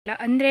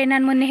ಅಂದರೆ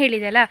ನಾನು ಮೊನ್ನೆ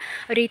ಹೇಳಿದೆಲ್ಲ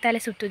ಅವ್ರಿಗೆ ತಲೆ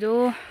ಸುತ್ತೋದು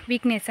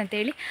ವೀಕ್ನೆಸ್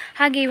ಅಂತೇಳಿ.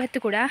 ಹಾಗೆ ಇವತ್ತು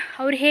ಕೂಡ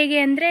ಅವ್ರು ಹೇಗೆ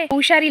ಅಂದರೆ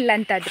ಹುಷಾರಿಲ್ಲ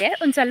ಅಂತಾದರೆ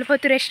ಒಂದು ಸ್ವಲ್ಪ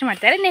ಹೊತ್ತು ರೆಸ್ಟ್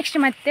ಮಾಡ್ತಾರೆ, ನೆಕ್ಸ್ಟ್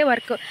ಮತ್ತೆ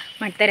ವರ್ಕ್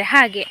ಮಾಡ್ತಾರೆ.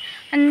 ಹಾಗೆ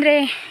ಅಂದರೆ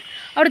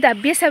ಅವ್ರದ್ದು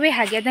ಅಭ್ಯಾಸವೇ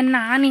ಹಾಗೆ. ಅದನ್ನು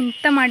ನಾನು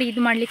ಇಂಥ ಮಾಡಿ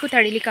ಇದು ಮಾಡಲಿಕ್ಕೂ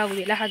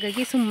ತಡಿಲಿಕ್ಕಾಗೋದಿಲ್ಲ.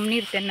 ಹಾಗಾಗಿ ಸುಮ್ಮನೆ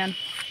ಇರ್ತೇನೆ ನಾನು.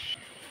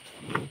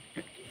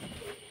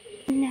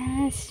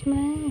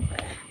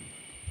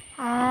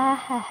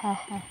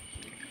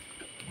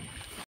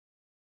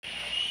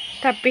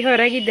 ತಪ್ಪಿ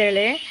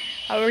ಹೊರಗಿದ್ದಾಳೆ.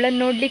 ಅವಳನ್ನು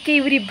ನೋಡಲಿಕ್ಕೆ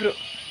ಇವರಿಬ್ಬರು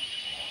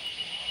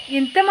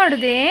ಎಂತ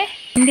ಮಾಡೋದೇ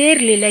ಹಿಂದೆ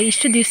ಇರಲಿಲ್ಲ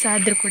ಇಷ್ಟು ದಿವಸ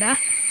ಆದರೂ ಕೂಡ.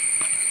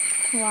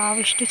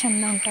 ವಾವ್, ಇಷ್ಟು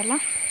ಚೆಂದ ಉಂಟಲ್ಲ.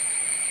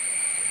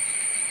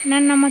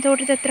 ನಾನು ನಮ್ಮ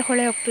ತೋಟದ ಹತ್ರ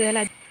ಹೊಳೆ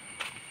ಹೋಗ್ತದಲ್ಲ,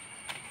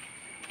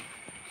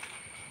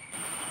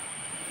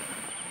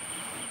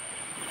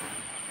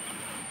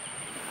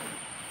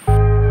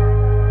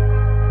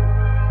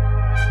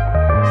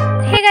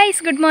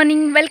 good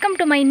morning, welcome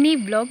to my new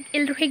blog.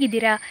 ಎಲ್ಲರೂ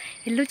ಹೇಗಿದ್ದೀರಾ?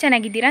 ಎಲ್ಲರೂ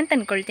ಚೆನ್ನಾಗಿದ್ದೀರಾ ಅಂತ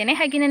ಅಂದ್ಕೊಳ್ತೇನೆ.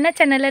 ಹಾಗೆ ನನ್ನ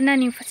ಚಾನಲನ್ನು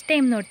ನೀವು ಫಸ್ಟ್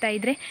ಟೈಮ್ ನೋಡ್ತಾ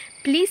ಇದ್ದರೆ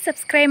ಪ್ಲೀಸ್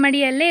ಸಬ್ಸ್ಕ್ರೈಬ್ ಮಾಡಿ,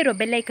 ಅಲ್ಲೇ ಇರೋ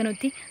ಬೆಲ್ಲೈಕನ್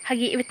ಒತ್ತಿ.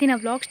 ಹಾಗೆ ಇವತ್ತಿನ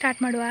ವ್ಲಾಗ್ ಸ್ಟಾರ್ಟ್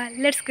ಮಾಡುವ,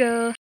 ಲೆಟ್ಸ್ ಗೋ.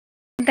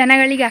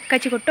 ದನಗಳಿಗೆ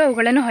ಅಕ್ಕಚ್ಚಿ ಕೊಟ್ಟು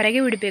ಅವುಗಳನ್ನು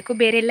ಹೊರಗೆ ಬಿಡಬೇಕು.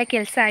 ಬೇರೆ ಎಲ್ಲ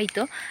ಕೆಲಸ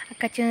ಆಯಿತು.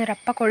 ಅಕ್ಕಚ್ಚಿನ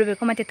ರಪ್ಪ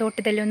ಕೊಡಬೇಕು. ಮತ್ತು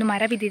ತೋಟದಲ್ಲಿ ಒಂದು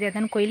ಮರ ಬಿದ್ದಿದೆ,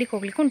 ಅದನ್ನು ಕೊಯ್ಲಿಕ್ಕೆ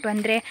ಹೋಗ್ಲಿಕ್ಕೆ ಉಂಟು.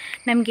 ಅಂದರೆ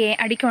ನಮಗೆ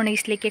ಅಡಿಕೆ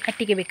ಒಣಗಿಸಲಿಕ್ಕೆ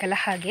ಕಟ್ಟಿಗೆ ಬೇಕಲ್ಲ,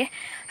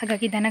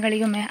 ಹಾಗಾಗಿ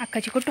ದನಗಳಿಗೆ ಒಮ್ಮೆ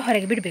ಅಕ್ಕಚ್ಚಿ ಕೊಟ್ಟು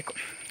ಹೊರಗೆ ಬಿಡಬೇಕು.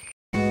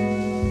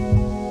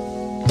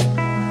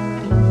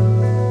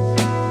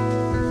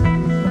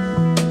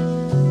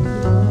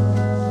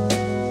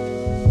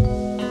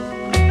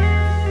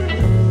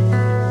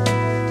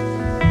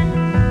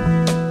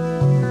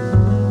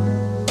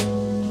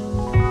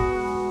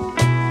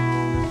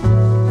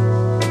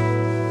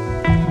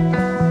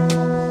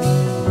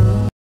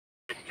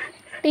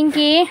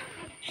 ಪಿಂಕಿ,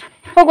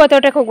 ಹೋಗುವ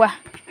ತೋಟಕ್ಕೆ ಹೋಗುವ.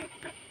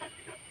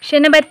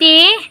 ಶನು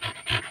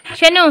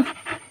ಶನು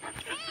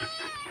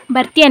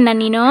ಬರ್ತೀಯಣ್ಣ?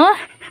 ನೀನು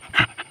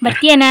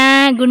ಬರ್ತೀಯಣ್ಣ?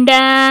 ಗುಂಡ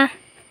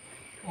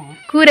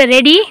ಕೂರ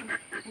ರೆಡಿ?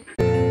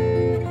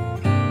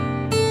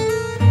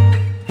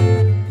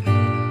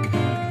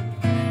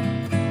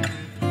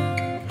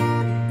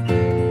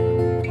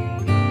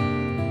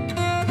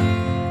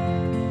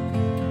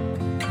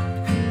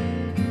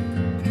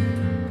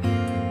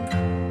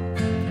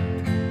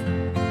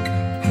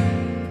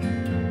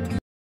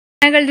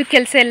 ದನಗಳದ್ದು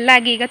ಕೆಲಸ ಎಲ್ಲ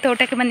ಆಗಿ ಈಗ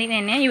ತೋಟಕ್ಕೆ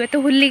ಬಂದಿದ್ದೇನೆ. ಇವತ್ತು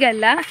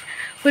ಹುಲ್ಲಿಗಲ್ಲ,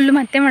 ಹುಲ್ಲು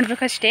ಮತ್ತೆ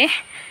ಮಾಡಬೇಕಷ್ಟೇ.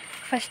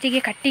 ಫಸ್ಟಿಗೆ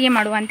ಕಟ್ಟಿಗೆ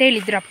ಮಾಡುವ ಅಂತ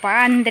ಹೇಳಿದ್ರಪ್ಪ.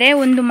 ಅಂದರೆ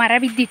ಒಂದು ಮರ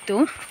ಬಿದ್ದಿತ್ತು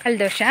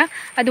ಕಳೆದ ವರ್ಷ,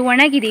 ಅದು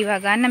ಒಣಗಿದೆ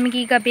ಇವಾಗ.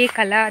 ನಮಗೀಗ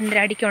ಬೇಕಲ್ಲ,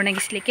 ಅಂದರೆ ಅಡಿಕೆ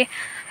ಒಣಗಿಸಲಿಕ್ಕೆ.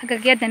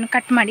 ಹಾಗಾಗಿ ಅದನ್ನು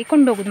ಕಟ್ ಮಾಡಿ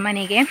ಕೊಂಡೋಗೋದು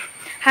ಮನೆಗೆ.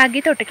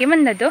 ಹಾಗೆ ತೋಟಕ್ಕೆ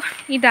ಬಂದದ್ದು.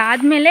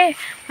 ಇದಾದಮೇಲೆ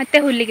ಮತ್ತೆ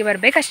ಹುಲ್ಲಿಗೆ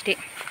ಬರಬೇಕಷ್ಟೇ.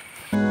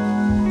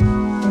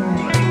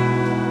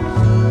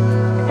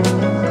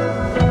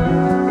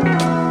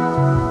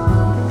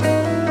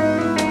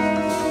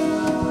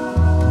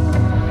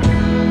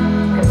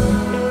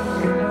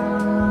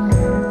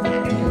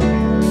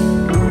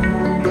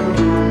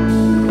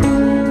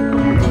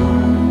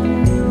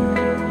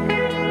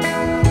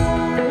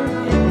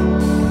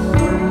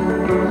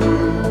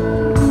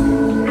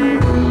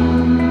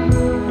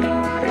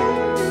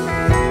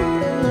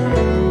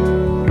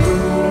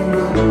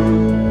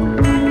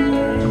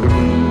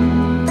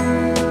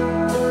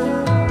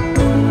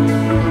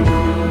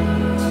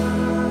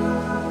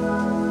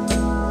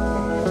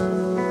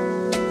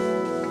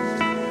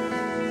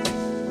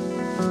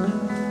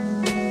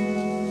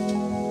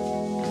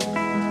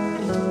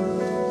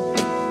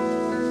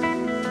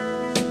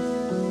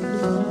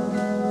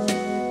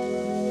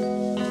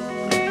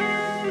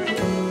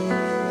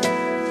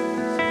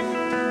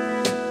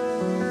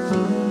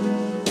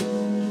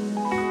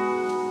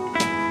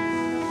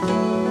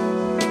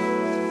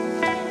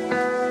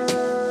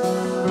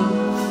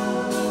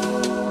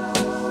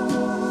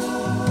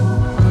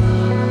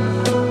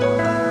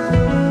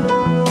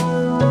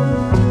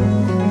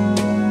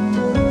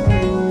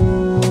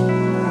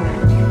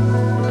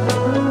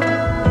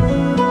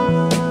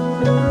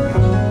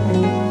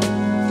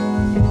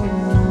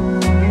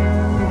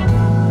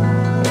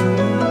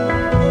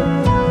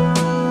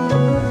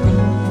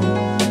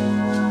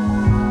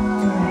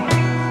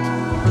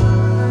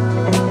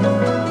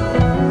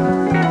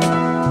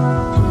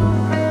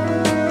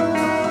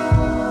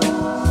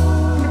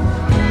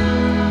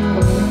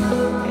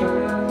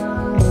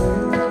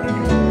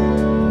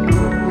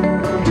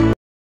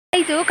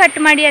 ಕಟ್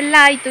ಮಾಡಿ ಎಲ್ಲ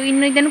ಆಯಿತು.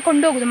 ಇನ್ನು ಇದನ್ನು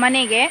ಕೊಂಡೋಗೋದು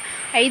ಮನೆಗೆ.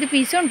 5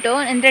 ಪೀಸ್ ಉಂಟು.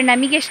 ಅಂದರೆ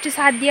ನಮಗೆ ಎಷ್ಟು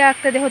ಸಾಧ್ಯ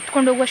ಆಗ್ತದೆ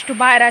ಹೊತ್ಕೊಂಡು ಹೋಗುವಷ್ಟು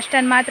ಭಾರ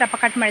ಅಷ್ಟನ್ನು ಮಾತ್ರ ಅಪ್ಪ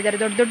ಕಟ್ ಮಾಡಿದ್ದಾರೆ.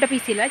 ದೊಡ್ಡ ದೊಡ್ಡ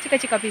ಪೀಸ್ ಇಲ್ಲ, ಚಿಕ್ಕ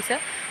ಚಿಕ್ಕ ಪೀಸ್.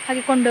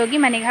 ಹಾಗೆ ಕೊಂಡೋಗಿ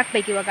ಮನೆಗೆ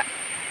ಹಾಕಬೇಕು ಇವಾಗ.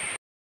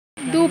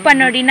 ಧೂಪ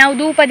ನೋಡಿ, ನಾವು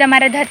ಧೂಪದ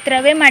ಮರದ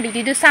ಹತ್ರವೇ ಮಾಡಿದ್ದು.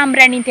 ಇದು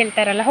ಸಾಂಬ್ರಾಣಿ ಅಂತ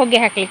ಹೇಳ್ತಾರಲ್ಲ,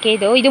 ಹೊಗೆ ಹಾಕಲಿಕ್ಕೆ.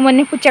 ಇದು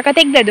ಮೊನ್ನೆ ಪುಚ್ಚಕ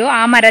ತೆಗೆದದು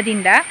ಆ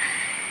ಮರದಿಂದ.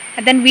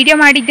 ಅದನ್ನು ವಿಡಿಯೋ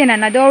ಮಾಡಿದ್ದೆ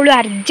ನಾನು. ಅದು ಅವಳು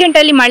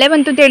ಅರ್ಜೆಂಟಲ್ಲಿ ಮಳೆ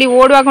ಬಂತು ಅಂತೇಳಿ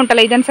ಓಡುವಾಗ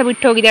ಉಂಟಲ್ಲ, ಇದನ್ನು ಸಹ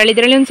ಬಿಟ್ಟು ಹೋಗಿದ್ದಾಳೆ.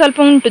 ಇದರಲ್ಲಿ ಒಂದು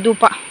ಸ್ವಲ್ಪ ಉಂಟು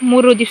ಧೂಪ,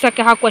 3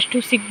 ದಿವಸಕ್ಕೆ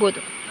ಹಾಕುವಷ್ಟು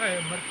ಸಿಗ್ಬೋದು.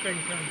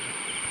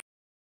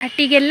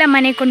 ಹಟ್ಟಿಗೆಲ್ಲ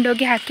ಮನೆ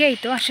ಕೊಂಡೋಗಿ ಹಾಕಿ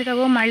ಆಯಿತು.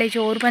 ಅಷ್ಟೊತ್ತಗೋ ಮಳೆ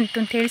ಜೋರು ಬಂತು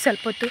ಅಂತೇಳಿ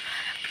ಸ್ವಲ್ಪ ಹೊತ್ತು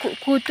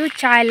ಕೂತು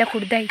ಚಹಾ ಎಲ್ಲ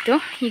ಕುಡ್ದಾಯಿತು.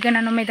 ಈಗ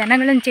ನಾನೊಮ್ಮೆ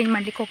ದನಗಳನ್ನು ಚೇಂಜ್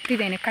ಮಾಡಲಿಕ್ಕೆ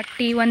ಹೋಗ್ತಿದ್ದೇನೆ.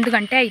 ಕಟ್ಟಿ 1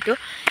 ಗಂಟೆ ಆಯಿತು.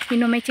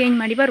 ಇನ್ನೊಮ್ಮೆ ಚೇಂಜ್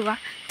ಮಾಡಿ ಬರುವ.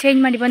 ಚೇಂಜ್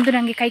ಮಾಡಿ ಬಂದು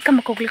ನನಗೆ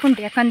ಕೈಕಂಬಕ್ಕೆ ಹೋಗ್ಲಿಕ್ಕೆ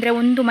ಉಂಟು. ಯಾಕಂದರೆ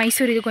ಒಂದು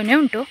ಮೈಸೂರಿದು ಗೊನೆ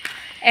ಉಂಟು,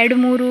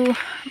 2-3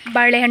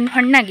 ಬಾಳೆಹಣ್ಣು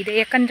ಹಣ್ಣಾಗಿದೆ.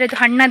 ಯಾಕಂದರೆ ಅದು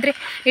ಹಣ್ಣಾದರೆ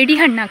ಇಡೀ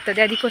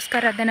ಹಣ್ಣಾಗ್ತದೆ.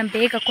 ಅದಕ್ಕೋಸ್ಕರ ಅದನ್ನು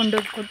ಬೇಗ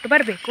ಕೊಂಡೋಗಿ ಕೊಟ್ಟು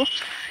ಬರಬೇಕು.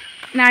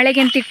 ನಾಳೆಗೆ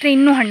ಅಂತ ಇಟ್ಟರೆ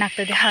ಇನ್ನೂ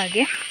ಹಣ್ಣಾಗ್ತದೆ.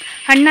 ಹಾಗೆ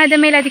ಹಣ್ಣಾದ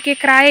ಮೇಲೆ ಅದಕ್ಕೆ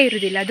ಕ್ರಾಯ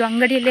ಇರುವುದಿಲ್ಲ, ಅದು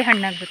ಅಂಗಡಿಯಲ್ಲೇ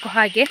ಹಣ್ಣಾಗಬೇಕು.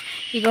 ಹಾಗೆ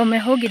ಈಗ ಒಮ್ಮೆ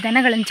ಹೋಗಿ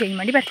ದನಗಳನ್ನು ಚೇಂಜ್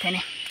ಮಾಡಿ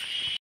ಬರ್ತೇನೆ.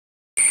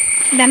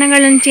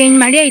 ದನಗಳನ್ನು ಚೇಂಜ್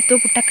ಮಾಡಿ ಆಯಿತು.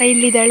 ಪುಟ್ಟಕ್ಕ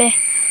ಇಲ್ಲಿದ್ದಾಳೆ,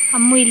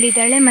 ಅಮ್ಮು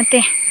ಇಲ್ಲಿದ್ದಾಳೆ, ಮತ್ತು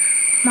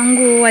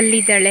ಮಂಗು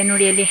ಅಲ್ಲಿದ್ದಾಳೆ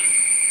ನೋಡಿ,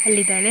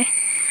 ಅಲ್ಲಿದ್ದಾಳೆ.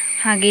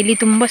 ಹಾಗೆ ಇಲ್ಲಿ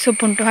ತುಂಬ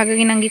ಸೊಪ್ಪುಂಟು,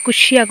 ಹಾಗಾಗಿ ನನಗೆ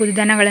ಖುಷಿ ಆಗೋದು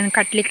ದನಗಳನ್ನು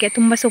ಕಟ್ಟಲಿಕ್ಕೆ.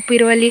 ತುಂಬ ಸೊಪ್ಪು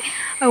ಇರುವಲ್ಲಿ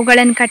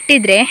ಅವುಗಳನ್ನು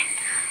ಕಟ್ಟಿದರೆ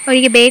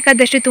ಅವರಿಗೆ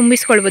ಬೇಕಾದಷ್ಟು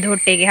ತುಂಬಿಸ್ಕೊಳ್ಬೋದು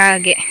ಹೊಟ್ಟೆಗೆ.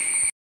 ಹಾಗೆ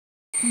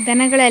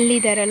ದನಗಳು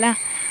ಅಲ್ಲಿದ್ದಾರಲ್ಲ,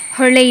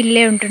 ಹೊಳೆ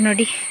ಇಲ್ಲೇ ಉಂಟು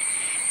ನೋಡಿ.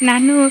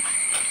 ನಾನು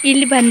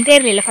ಇಲ್ಲಿ ಬಂದೇ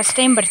ಇರಲಿಲ್ಲ, ಫಸ್ಟ್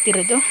ಟೈಮ್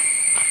ಬರ್ತಿರೋದು.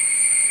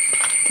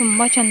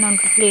 ತುಂಬ ಚೆಂದ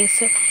ಉಂಟು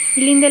ಪ್ಲೇಸು.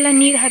 ಇಲ್ಲಿಂದೆಲ್ಲ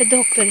ನೀರು ಹರಿದು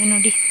ಹೋಗ್ತದೆ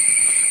ನೋಡಿ,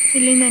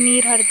 ಇಲ್ಲಿಂದ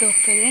ನೀರು ಹರಿದು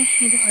ಹೋಗ್ತದೆ.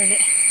 ಇದು ಹೊಳೆ.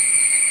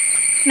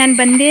 ನಾನು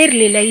ಬಂದೇ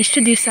ಇರಲಿಲ್ಲ ಇಷ್ಟು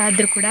ದಿವಸ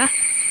ಆದರೂ ಕೂಡ.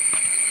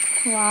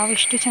 ವಾವ್,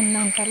 ಎಷ್ಟು ಚೆಂದ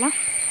ಉಂಟಲ್ಲ.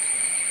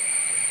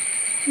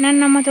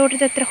 ನಮ್ಮ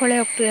ತೋಟದ ಹತ್ರ ಹೊಳೆ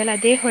ಹೋಗ್ತದಲ್ಲ,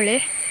 ಅದೇ ಹೊಳೆ.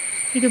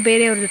 ಇದು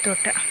ಬೇರೆಯವ್ರದ್ದು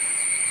ತೋಟ.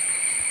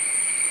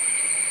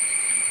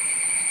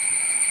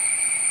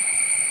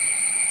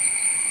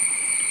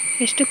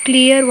 ಎಷ್ಟು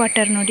ಕ್ಲಿಯರ್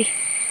ವಾಟರ್ ನೋಡಿ.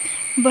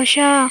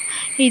 ಬಹುಶಃ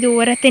ಇದು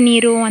ಹೊರತೆ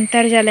ನೀರು,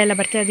 ಅಂತರ್ಜಲ ಎಲ್ಲ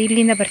ಬರ್ತದೆ, ಅದು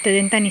ಇಲ್ಲಿಂದ ಬರ್ತದೆ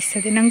ಅಂತ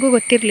ಅನಿಸ್ತದೆ. ನನಗೂ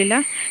ಗೊತ್ತಿರಲಿಲ್ಲ,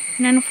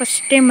 ನಾನು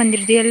ಫಸ್ಟ್ ಟೈಮ್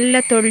ಬಂದಿರೋದು. ಎಲ್ಲ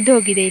ತೊಳೆದು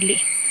ಹೋಗಿದೆ ಇಲ್ಲಿ,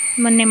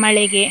 ಮೊನ್ನೆ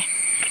ಮಳೆಗೆ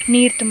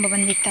ನೀರು ತುಂಬ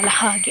ಬಂದಿತ್ತಲ್ಲ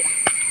ಹಾಗೆ.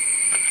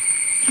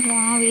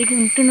 ವಾವ್, ಹೇಗೆ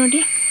ಉಂಟು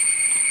ನೋಡಿ.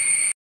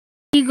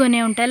 ಈ ಗೊನೆ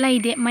ಉಂಟಲ್ಲ,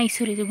 ಇದೆ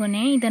ಮೈಸೂರಿದು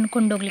ಗೊನೆ. ಇದನ್ನು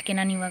ಕೊಂಡೋಗ್ಲಿಕ್ಕೆ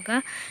ನಾನು ಇವಾಗ,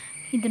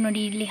 ಇದು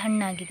ನೋಡಿ ಇಲ್ಲಿ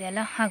ಹಣ್ಣಾಗಿದೆ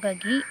ಅಲ್ಲ,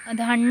 ಹಾಗಾಗಿ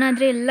ಅದು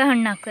ಹಣ್ಣಾದರೆ ಎಲ್ಲ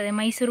ಹಣ್ಣಾಗ್ತದೆ.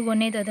 ಮೈಸೂರು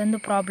ಗೊನೆದು ಅದೊಂದು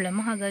ಪ್ರಾಬ್ಲಮ್,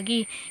 ಹಾಗಾಗಿ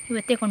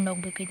ಇವತ್ತೇ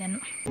ಕೊಂಡೋಗ್ಬೇಕು ಇದನ್ನು.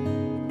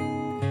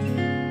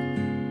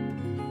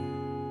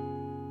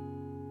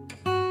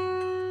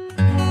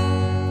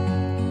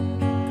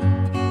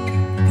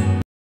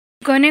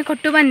 ಗೊನೆ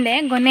ಕೊಟ್ಟು ಬಂದೆ.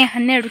 ಗೊನೆ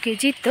 12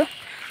 kg ಇತ್ತು.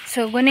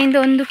 ಸೊ ಗೊನೆಯಿಂದ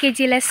 1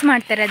 kg ಲೆಸ್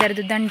ಮಾಡ್ತಾರೆ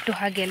ಅದರದ್ದು ದಂಟು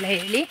ಹಾಗೆಲ್ಲ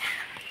ಹೇಳಿ.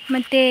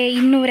 ಮತ್ತು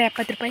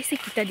 270 ರೂಪಾಯಿ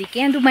ಸಿಕ್ಕಿತ್ತು ಅದಕ್ಕೆ.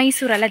 ಅದು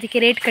ಮೈಸೂರಲ್ಲ, ಅದಕ್ಕೆ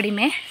ರೇಟ್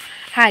ಕಡಿಮೆ.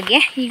 ಹಾಗೆ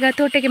ಈಗ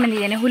ತೋಟಕ್ಕೆ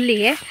ಬಂದಿದ್ದೇನೆ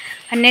ಹುಲ್ಲಿಗೆ.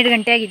 12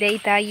 ಗಂಟೆ ಆಗಿದೆ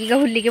ಆಯಿತಾ. ಈಗ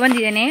ಹುಲ್ಲಿಗೆ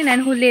ಬಂದಿದ್ದೇನೆ.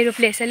 ನಾನು ಹುಲ್ಲು ಇರೋ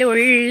ಪ್ಲೇಸಲ್ಲಿ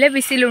ಒಳ್ಳೆ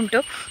ಬಿಸಿಲುಂಟು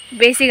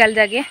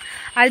ಬೇಸಿಗೆಲ್ದಾಗೆ.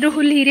 ಆದರೂ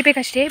ಹುಲ್ಲು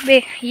ಹೀರಿಬೇಕಷ್ಟೇ.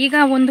 ಈಗ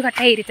 1 ಕಟ್ಟ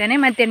ಹೀರಿತೇನೆ,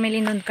 ಮಧ್ಯಾಹ್ನ ಮೇಲೆ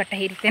ಇನ್ನೊಂದು ಕಟ್ಟ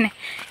ಹೀರಿತೇನೆ.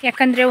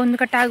 ಯಾಕಂದರೆ 1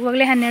 ಕಟ್ಟ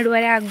ಆಗುವಾಗಲೇ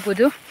 12:30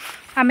 ಆಗ್ಬೋದು.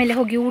 ಆಮೇಲೆ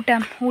ಹೋಗಿ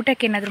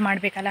ಊಟಕ್ಕೆ ಏನಾದರೂ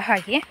ಮಾಡಬೇಕಲ್ಲ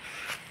ಹಾಗೆ.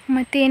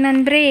 ಮತ್ತು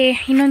ಏನಂದರೆ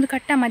ಇನ್ನೊಂದು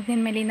ಕಟ್ಟ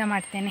ಮಧ್ಯಾಹ್ನ ಮೇಲಿಂದ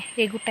ಮಾಡ್ತೇನೆ,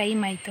 ಹೇಗೂ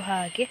ಟೈಮ್ ಆಯಿತು.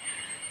 ಹಾಗೆ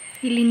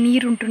ಇಲ್ಲಿ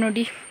ನೀರುಂಟು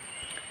ನೋಡಿ.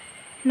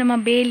 ನಮ್ಮ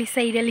ಬೇಲಿ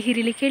ಸೈಡಲ್ಲಿ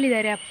ಹಿರಿಲಿಕ್ಕೆ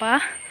ಹೇಳಿದ್ದಾರೆ ಅಪ್ಪ.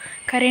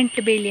 ಕರೆಂಟ್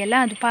ಬೇಲಿ ಅಲ್ಲ,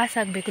 ಅದು ಪಾಸ್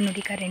ಆಗಬೇಕು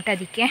ನೋಡಿ ಕರೆಂಟ್,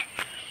 ಅದಕ್ಕೆ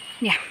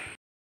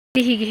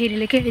ಹೀಗೆ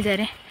ಹಿರಿಲಿಕ್ಕೆ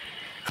ಹೇಳಿದ್ದಾರೆ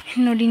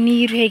ನೋಡಿ.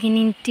 ನೀರು ಹೇಗೆ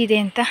ನಿಂತಿದೆ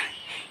ಅಂತ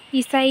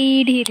ಈ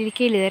ಸೈಡ್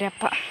ಹಿರಿಲಿಕ್ಕೆ ಹೇಳಿದ್ದಾರೆ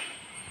ಅಪ್ಪ.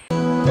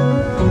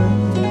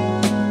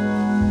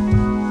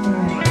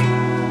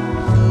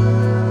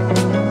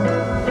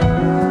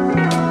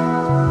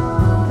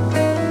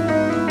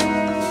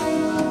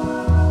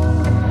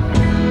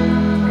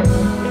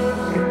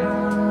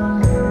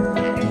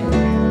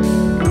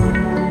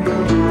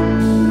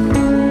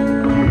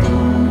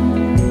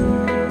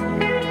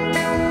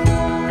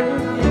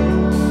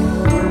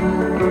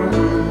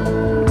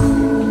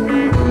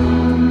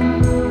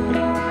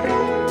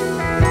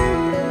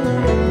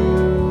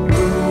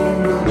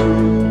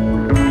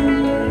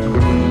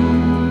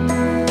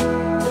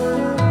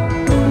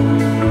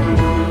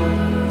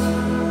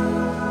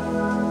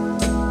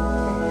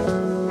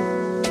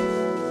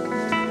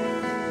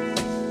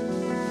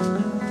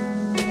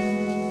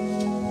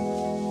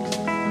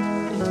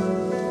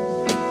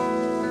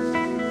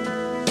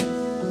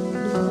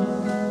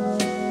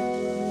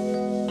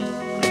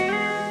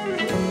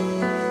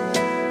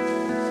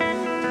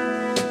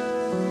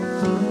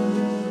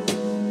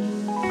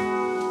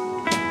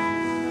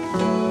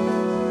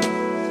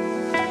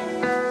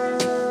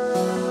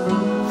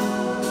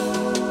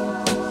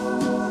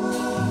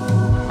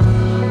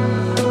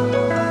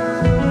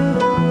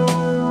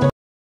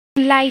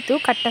 ಆಯಿತು,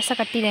 ಕಟ್ಟಸ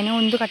ಕಟ್ಟಿದ್ದೇನೆ.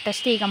 1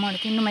 ಕಟ್ಟಷ್ಟೇ ಈಗ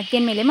ಮಾಡೋದು, ಇನ್ನು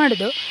ಮಧ್ಯಾಹ್ನ ಮೇಲೆ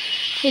ಮಾಡೋದು.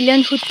 ಇಲ್ಲಿ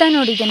ಒಂದು ಹುತ್ತ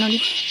ನೋಡಿದೆ ನೋಡಿ,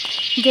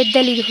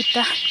 ಗೆದ್ದಲಿದು ಹುತ್ತ.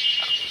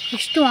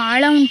 ಎಷ್ಟು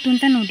ಆಳ ಉಂಟು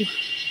ಅಂತ ನೋಡಿ,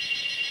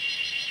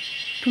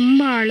 ತುಂಬ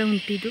ಆಳ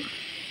ಉಂಟು ಇದು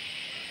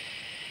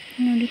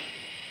ನೋಡಿ.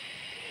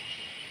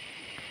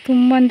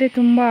 ತುಂಬ ಅಂದರೆ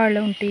ತುಂಬ ಆಳ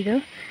ಉಂಟು ಇದು.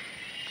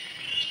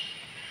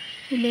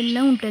 ಇಲ್ಲೆಲ್ಲ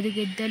ಉಂಟದು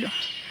ಗೆದ್ದಲು.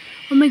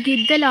 ಒಮ್ಮೆ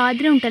ಗೆದ್ದಲು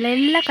ಆದರೆ ಉಂಟಲ್ಲ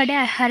ಎಲ್ಲ ಕಡೆ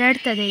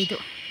ಹರಡ್ತದೆ ಇದು.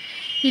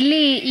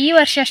 ಇಲ್ಲಿ ಈ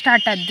ವರ್ಷ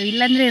ಸ್ಟಾರ್ಟ್ ಆದ್ದು,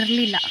 ಇಲ್ಲಾಂದರೆ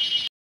ಇರಲಿಲ್ಲ.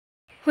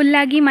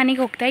 ಹುಲ್ಲಾಗಿ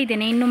ಮನೆಗೆ ಹೋಗ್ತಾ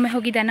ಇದ್ದೇನೆ. ಇನ್ನೊಮ್ಮೆ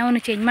ಹೋಗಿ ದನವನ್ನು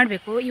ಚೇಂಜ್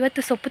ಮಾಡಬೇಕು.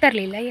 ಇವತ್ತು ಸೊಪ್ಪು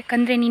ತರಲಿಲ್ಲ,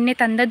 ಯಾಕಂದರೆ ನಿನ್ನೆ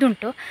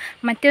ತಂದದ್ದುಂಟು.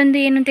 ಮತ್ತೆ ಒಂದು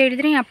ಏನು ಅಂತ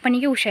ಹೇಳಿದರೆ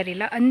ಅಪ್ಪನಿಗೆ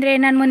ಹುಷಾರಿಲ್ಲ. ಅಂದರೆ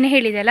ನಾನು ಮೊನ್ನೆ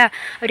ಹೇಳಿದೆಲ್ಲ,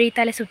 ಅವ್ರಿಗೆ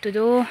ತಲೆ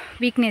ಸುತ್ತೋದು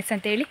ವೀಕ್ನೆಸ್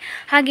ಅಂತೇಳಿ.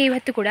 ಹಾಗೆ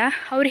ಇವತ್ತು ಕೂಡ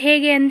ಅವ್ರು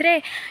ಹೇಗೆ ಅಂದರೆ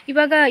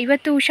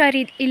ಇವತ್ತು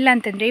ಇಲ್ಲ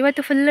ಅಂತಂದರೆ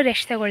ಇವತ್ತು ಫುಲ್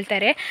ರೆಸ್ಟ್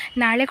ತಗೊಳ್ತಾರೆ.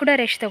 ನಾಳೆ ಕೂಡ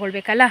ರೆಸ್ಟ್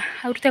ತೊಗೊಳ್ಬೇಕಲ್ಲ,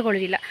 ಅವ್ರು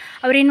ತಗೊಳ್ಳೋದಿಲ್ಲ.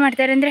 ಅವ್ರು ಏನು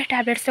ಮಾಡ್ತಾರೆ ಅಂದರೆ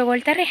ಟ್ಯಾಬ್ಲೆಟ್ಸ್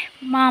ತೊಗೊಳ್ತಾರೆ,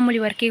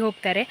 ಮಾಮೂಲಿ ವರ್ಕಿಗೆ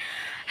ಹೋಗ್ತಾರೆ.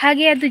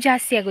 ಹಾಗೆ ಅದು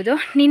ಜಾಸ್ತಿ ಆಗೋದು.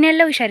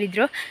 ನಿನ್ನೆಲ್ಲ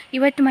ಹುಷಾರಿದ್ರು,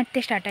 ಇವತ್ತು ಮತ್ತೆ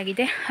ಸ್ಟಾರ್ಟ್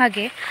ಆಗಿದೆ.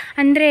 ಹಾಗೆ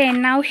ಅಂದರೆ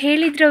ನಾವು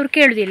ಹೇಳಿದರೆ ಅವ್ರು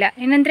ಕೇಳೋದಿಲ್ಲ.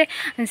 ಏನಂದರೆ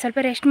ಸ್ವಲ್ಪ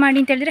ರೆಸ್ಟ್ ಮಾಡಿ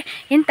ಅಂತ ಹೇಳಿದ್ರೆ,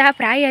 ಎಂಥ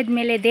ಪ್ರಾಯ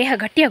ಆದಮೇಲೆ ದೇಹ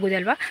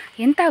ಗಟ್ಟಿಯಾಗೋದಲ್ವ,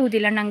 ಎಂಥ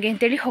ಆಗೋದಿಲ್ಲ ನನಗೆ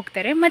ಅಂತೇಳಿ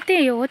ಹೋಗ್ತಾರೆ. ಮತ್ತು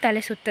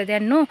ತಲೆ ಸುತ್ತದೆ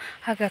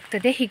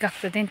ಹಾಗಾಗ್ತದೆ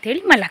ಹೀಗಾಗ್ತದೆ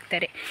ಅಂತೇಳಿ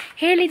ಮಲಗ್ತಾರೆ.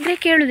 ಹೇಳಿದರೆ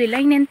ಕೇಳೋದಿಲ್ಲ,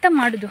 ಇನ್ನೆಂಥ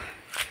ಮಾಡೋದು.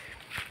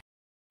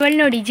 ಇವಳು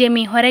ನೋಡಿ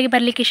ಜೇಮಿ ಹೊರಗೆ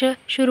ಬರಲಿಕ್ಕೆ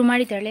ಶುರು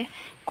ಮಾಡಿದ್ದಾಳೆ.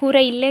 ಕೂರ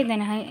ಇಲ್ಲೇ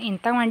ಇದ್ದಾನೆ,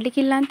 ಎಂಥ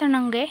ಮಾಡಲಿಕ್ಕಿಲ್ಲ ಅಂತ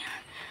ನನಗೆ.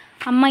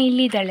 ಅಮ್ಮ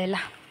ಇಲ್ಲಿದ್ದಾಳೆಲ್ಲ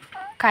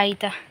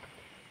ಕಾಯ್ತಾ.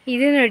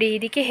 ಇದು ನೋಡಿ,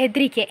 ಇದಕ್ಕೆ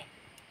ಹೆದರಿಕೆ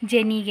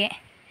ಜೆನಿಗೆ.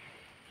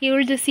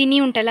 ಇವಳ್ದು ಸಿನಿ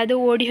ಉಂಟಲ್ಲ ಅದು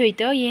ಓಡಿ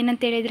ಹೋಯ್ತು.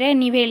 ಏನಂತ ಹೇಳಿದರೆ,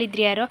 ನೀವು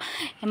ಹೇಳಿದ್ರಿ ಯಾರೋ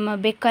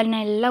ಬೆಕ್ಕನ್ನ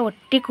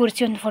ಒಟ್ಟಿಗೆ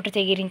ಕೂರಿಸಿ ಒಂದು ಫೋಟೋ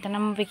ತೆಗೀರಿ ಅಂತ.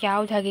 ನಮ್ಮ ಬೆಕ್ಕು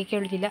ಯಾವುದು ಹಾಗೆ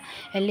ಕೇಳೋದಿಲ್ಲ,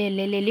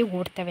 ಎಲ್ಲೆಲ್ಲಿ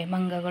ಓಡ್ತವೆ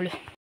ಮಂಗಗಳು.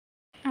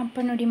 ಅಪ್ಪ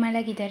ನೋಡಿ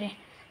ಮಲಗಿದ್ದಾರೆ.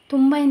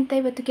 ತುಂಬ ಎಂತ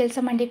ಇವತ್ತು ಕೆಲಸ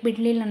ಮಾಡಲಿಕ್ಕೆ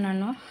ಬಿಡಲಿಲ್ಲ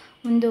ನಾನು.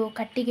 ಒಂದು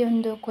ಕಟ್ಟಿಗೆ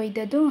ಒಂದು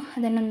ಕೊಯ್ದದ್ದು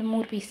ಅದನ್ನೊಂದು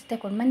 3 ಪೀಸ್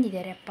ತಗೊಂಡು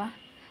ಬಂದಿದ್ದಾರೆ ಅಪ್ಪ.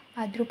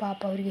 ಆದರೂ ಪಾಪ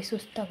ಅವರಿಗೆ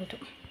ಸುಸ್ತಾಗೋದು.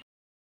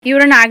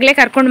 ಇವರನ್ನು ಆಗಲೇ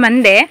ಕರ್ಕೊಂಡು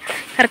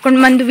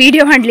ಬಂದು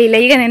ವೀಡಿಯೋ ಮಾಡಲಿಲ್ಲ.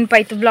 ಈಗ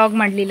ನೆನಪಾಯಿತು ಬ್ಲಾಗ್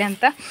ಮಾಡಲಿಲ್ಲ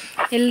ಅಂತ.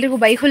 ಎಲ್ರಿಗೂ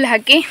ಬೈಹುಲ್ಲು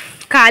ಹಾಕಿ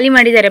ಖಾಲಿ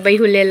ಮಾಡಿದ್ದಾರೆ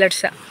ಬೈಹುಲ್ಲು ಎಲ್ಲರೂ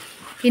ಸಹ.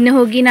 ಇನ್ನು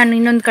ಹೋಗಿ ನಾನು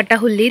ಇನ್ನೊಂದು ಕಟ್ಟ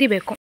ಹುಲ್ಲು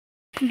ಇರಬೇಕು.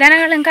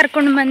 ದನಗಳನ್ನು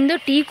ಕರ್ಕೊಂಡು ಬಂದು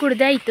ಟೀ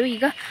ಕುಡ್ದಾಯಿತು.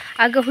 ಈಗ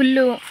ಆಗ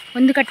ಹುಲ್ಲು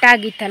ಒಂದು ಕಟ್ಟ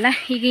ಆಗಿತ್ತಲ್ಲ,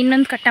 ಈಗ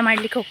ಇನ್ನೊಂದು ಕಟ್ಟ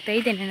ಮಾಡಲಿಕ್ಕೆ ಹೋಗ್ತಾ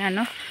ಇದ್ದೇನೆ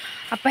ನಾನು.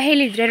 ಅಪ್ಪ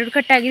ಹೇಳಿದ್ರು 2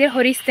 ಕಟ್ಟ ಆಗಿದ್ರೆ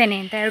ಹೊರಿಸ್ತೇನೆ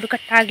ಅಂತ. 2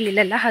 ಕಟ್ಟ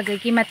ಆಗಲಿಲ್ಲಲ್ಲ,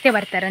 ಹಾಗಾಗಿ ಮತ್ತೆ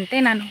ಬರ್ತಾರಂತೆ.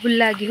 ನಾನು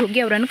ಹುಲ್ಲಾಗಿ ಹೋಗಿ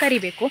ಅವರನ್ನು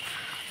ಕರಿಬೇಕು.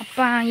 ಅಪ್ಪ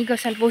ಈಗ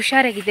ಸ್ವಲ್ಪ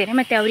ಹುಷಾರಾಗಿದ್ದಾರೆ,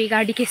 ಮತ್ತು ಅವರಿಗೆ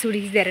ಅಡಿಕೆ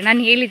ಸುಡಿಸಿದ್ದಾರೆ.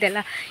 ನಾನು ಹೇಳಿದ್ದೆಲ್ಲ,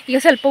 ಈಗ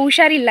ಸ್ವಲ್ಪ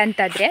ಹುಷಾರಿಲ್ಲ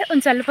ಅಂತಾದರೆ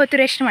ಒಂದು ಸ್ವಲ್ಪ ಹೊತ್ತು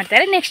ರೆಸ್ಟ್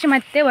ಮಾಡ್ತಾರೆ, ನೆಕ್ಸ್ಟ್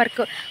ಮತ್ತೆ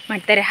ವರ್ಕ್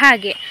ಮಾಡ್ತಾರೆ.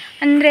 ಹಾಗೆ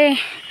ಅಂದರೆ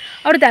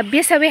ಅವ್ರದ್ದು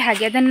ಅಭ್ಯಾಸವೇ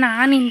ಹಾಗೆ. ಅದನ್ನು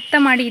ನಾನು ಇಂಥ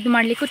ಮಾಡಿ ಇದು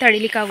ಮಾಡಲಿಕ್ಕೂ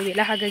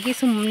ತಡಿಲಿಕ್ಕಾಗೋದಿಲ್ಲ. ಹಾಗಾಗಿ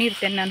ಸುಮ್ಮನೆ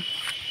ಇರ್ತೇನೆ ನಾನು.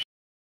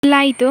 ಎಲ್ಲ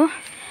ಆಯಿತು,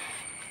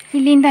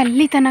 ಇಲ್ಲಿಂದ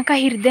ಅಲ್ಲಿ ತನಕ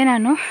ಹಿರಿದೆ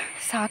ನಾನು.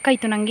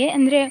 ಸಾಕಾಯಿತು ನನಗೆ.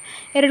 ಅಂದರೆ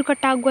 2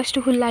 ಕಟ್ಟ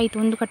ಆಗುವಷ್ಟು ಹುಲ್ಲಾಯಿತು.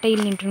 1 ಕಟ್ಟ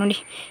ಇಲ್ಲಿ ಉಂಟು ನೋಡಿ.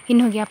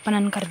 ಇನ್ನು ಹೋಗಿ ಅಪ್ಪ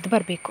ನಾನು ಕರೆದು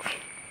ಬರಬೇಕು.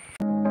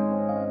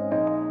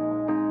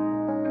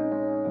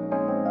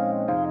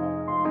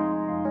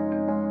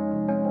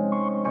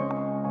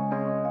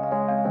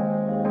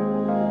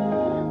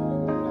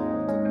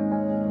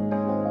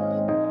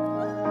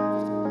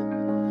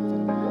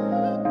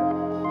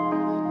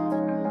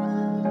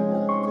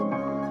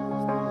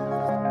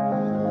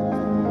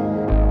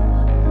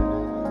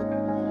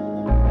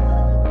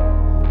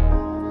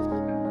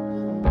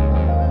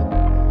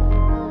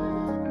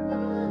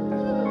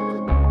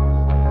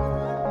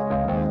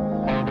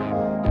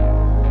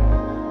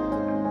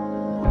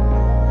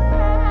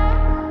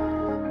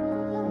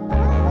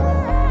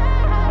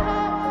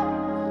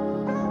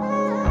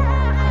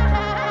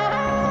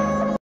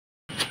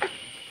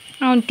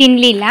 ಅವನು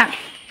ತಿನ್ನಲಿಲ್ಲ,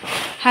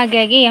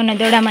 ಹಾಗಾಗಿ ಅವನ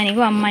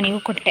ದೊಡ್ಡಮ್ಮನಿಗೂ ಅಮ್ಮನಿಗೂ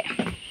ಕೊಟ್ಟೆ.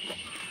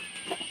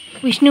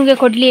 ವಿಷ್ಣುವಿಗೆ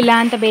ಕೊಡಲಿಲ್ಲ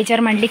ಅಂತ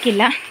ಬೇಜಾರು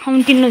ಮಾಡಲಿಕ್ಕಿಲ್ಲ,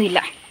 ಅವನು ತಿನ್ನೋದಿಲ್ಲ.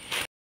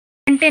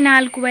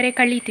 4:15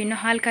 ಕಳೀತು. ಇನ್ನು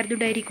ಹಾಲು ಕರೆದು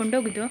ಡೈರಿ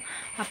ಕೊಂಡೋಗೋದು.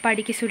 ಅಪ್ಪ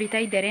ಅಡಿಕೆ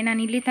ಸುರಿತಾ ಇದ್ದಾರೆ. ನಾನು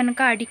ಇಲ್ಲಿ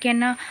ತನಕ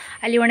ಅಡಿಕೆಯನ್ನು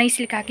ಅಲ್ಲಿ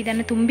ಒಣಗಿಸ್ಲಿಕ್ಕೆ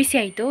ಹಾಕಿದ್ದನ್ನು ತುಂಬಿಸಿ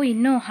ಆಯಿತು.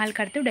 ಇನ್ನೂ ಹಾಲು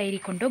ಕರೆದು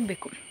ಡೈರಿ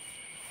ಕೊಂಡೋಗಬೇಕು.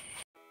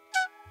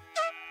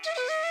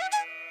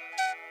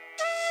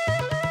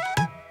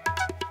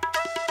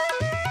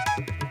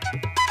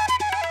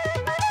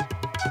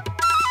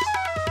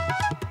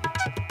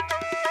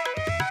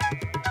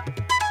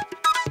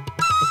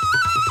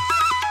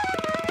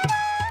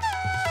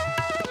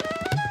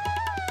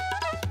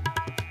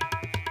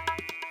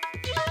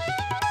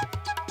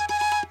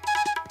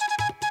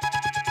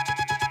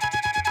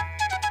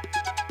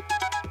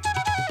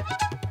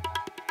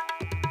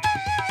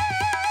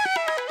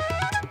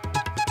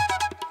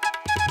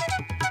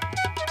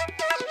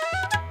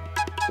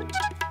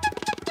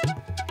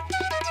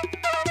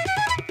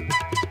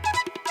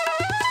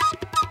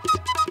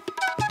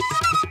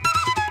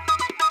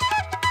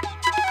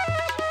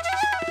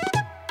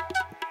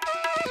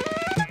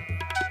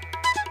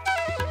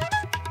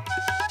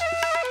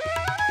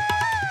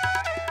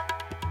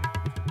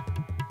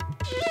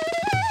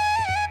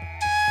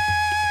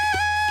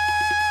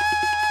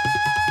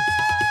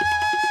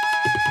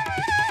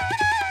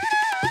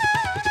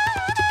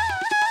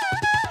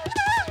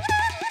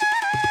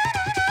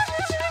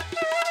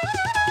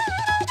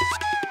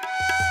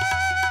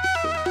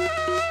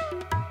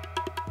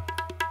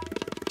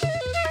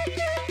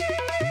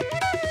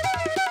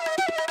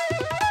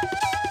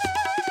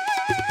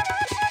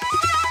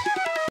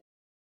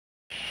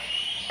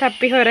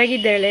 ತಪ್ಪಿ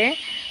ಹೊರಗಿದ್ದಾಳೆ.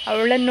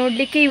 ಅವಳನ್ನು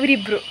ನೋಡಲಿಕ್ಕೆ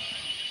ಇವರಿಬ್ಬರು.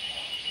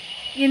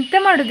 ಎಂತ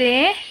ಮಾಡೋದೆ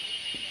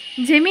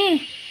ಜೆಮಿ,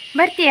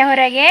 ಬರ್ತೀಯಾ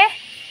ಹೊರಗೆ?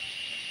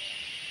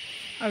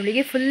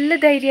 ಅವಳಿಗೆ ಫುಲ್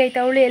ಧೈರ್ಯ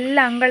ಆಯಿತು. ಅವಳು ಎಲ್ಲ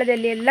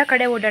ಅಂಗಳದಲ್ಲಿ ಎಲ್ಲ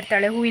ಕಡೆ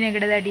ಓಡಾಡ್ತಾಳೆ, ಹೂವಿನ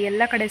ಗಿಡದ ಅಡಿ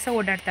ಎಲ್ಲ ಕಡೆ ಸಹ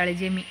ಓಡಾಡ್ತಾಳೆ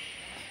ಜೆಮಿ.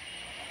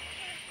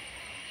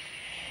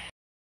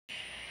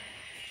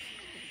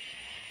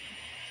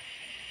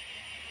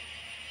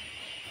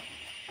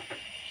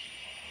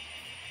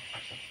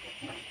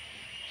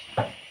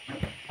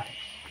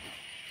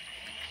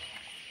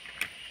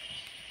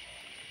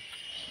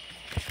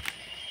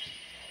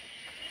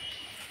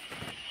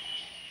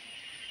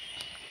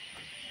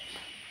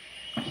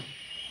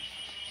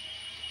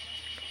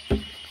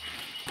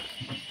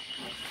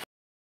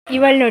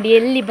 ಇವಳು ನೋಡಿ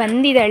ಎಲ್ಲಿ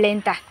ಬಂದಿದ್ದಾಳೆ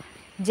ಅಂತ.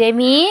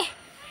 ಜೆಮಿ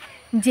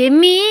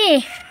ಜೆಮ್ಮಿ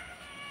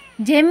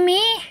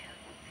ಜೆಮ್ಮಿ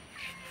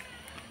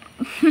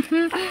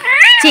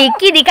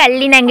ಚೆಕ್ಕಿದಿ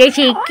ಕಳ್ಳಿ, ನನಗೆ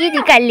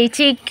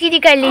ಚೆಕ್ಕಿದಿ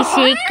ಕಳ್ಳಿ.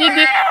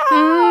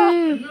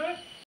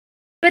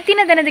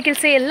 ಇವತ್ತಿನ ದನದ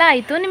ಕೆಲಸ ಎಲ್ಲ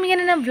ಆಯಿತು. ನಿಮಗೆ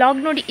ನನ್ನ ವ್ಲಾಗ್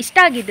ನೋಡಿ ಇಷ್ಟ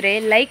ಆಗಿದ್ದರೆ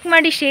ಲೈಕ್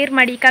ಮಾಡಿ, ಶೇರ್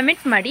ಮಾಡಿ,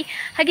 ಕಮೆಂಟ್ ಮಾಡಿ.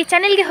 ಹಾಗೆ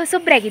ಚಾನೆಲ್ಗೆ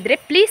ಹೊಸೊಬ್ಬರಾಗಿದ್ದರೆ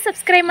ಪ್ಲೀಸ್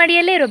ಸಬ್ಸ್ಕ್ರೈಬ್ ಮಾಡಿ,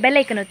 ಎಲ್ಲೇ ಇರೋ ಬೆಲ್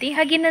ಐಕನ್ ಒತ್ತಿ.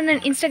 ಹಾಗೆ ನನ್ನ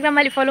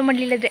ಇನ್ಸ್ಟಾಗ್ರಾಮಲ್ಲಿ ಫಾಲೋ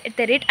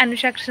ಮಾಡಲಿಲ್ಲದ್ರೆ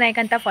 @Anusha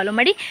ಅಂತ ಫಾಲೋ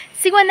ಮಾಡಿ.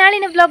 ಸಿಗುವ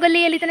ನಾಳಿನ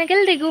ವ್ಲಾಗಲ್ಲಿ. ಅಲ್ಲಿ ತನಕ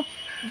ಎಲ್ರಿಗೂ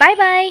ಬಾಯ್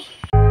ಬಾಯ್.